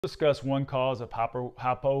Discuss one cause of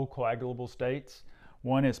hypocoagulable states.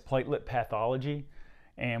 One is platelet pathology,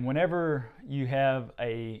 and whenever you have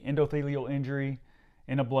a endothelial injury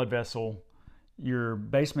in a blood vessel, your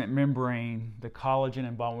basement membrane, the collagen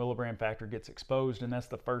and von Willebrand factor, gets exposed, and that's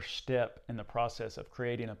the first step in the process of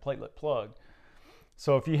creating a platelet plug.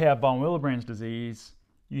 So if you have von Willebrand's disease,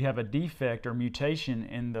 you have a defect or mutation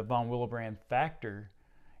in the von Willebrand factor,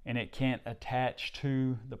 and it can't attach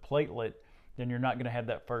to the platelet, then you're not going to have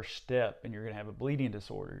that first step, and you're going to have a bleeding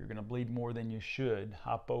disorder. You're going to bleed more than you should,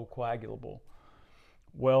 hypocoagulable.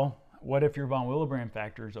 Well, what if your von Willebrand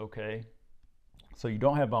factor is okay? So you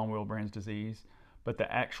don't have von Willebrand's disease, but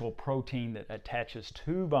the actual protein that attaches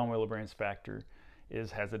to von Willebrand's factor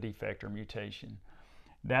has a defect or mutation.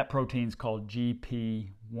 That protein is called GPIb,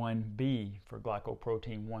 for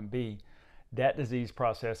glycoprotein 1b. That disease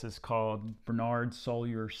process is called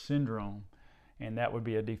Bernard-Soulier syndrome, and that would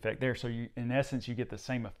be a defect there. So in essence, you get the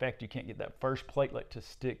same effect. You can't get that first platelet to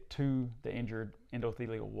stick to the injured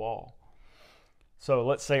endothelial wall. So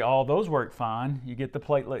let's say all those work fine. You get the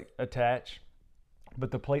platelet attached, but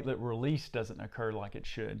the platelet release doesn't occur like it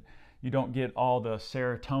should. You don't get all the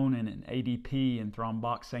serotonin and ADP and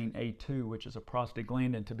thromboxane A2, which is a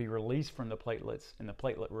prostaglandin, to be released from the platelets in the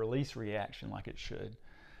platelet release reaction like it should.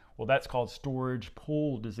 Well, that's called storage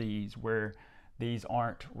pool disease, where these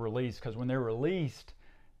aren't released, because when they're released,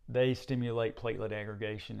 they stimulate platelet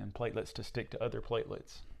aggregation and platelets to stick to other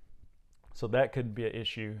platelets. So that could be an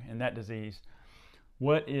issue in that disease.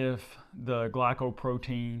 What if the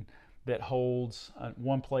glycoprotein that holds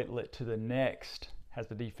one platelet to the next has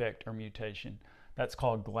a defect or mutation? That's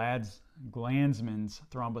called Glanzmann's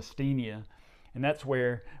thrombocythemia. And that's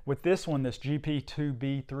where, with this one, this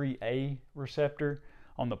GPIIb3A receptor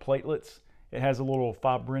on the platelets, it has a little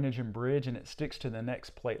fibrinogen bridge, and it sticks to the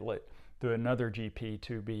next platelet through another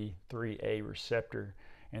GPIIb3A receptor.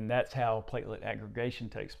 And that's how platelet aggregation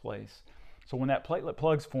takes place. So when that platelet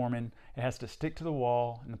plug's forming, it has to stick to the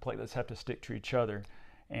wall, and the platelets have to stick to each other.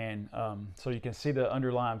 And so you can see the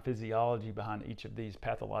underlying physiology behind each of these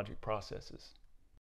pathologic processes.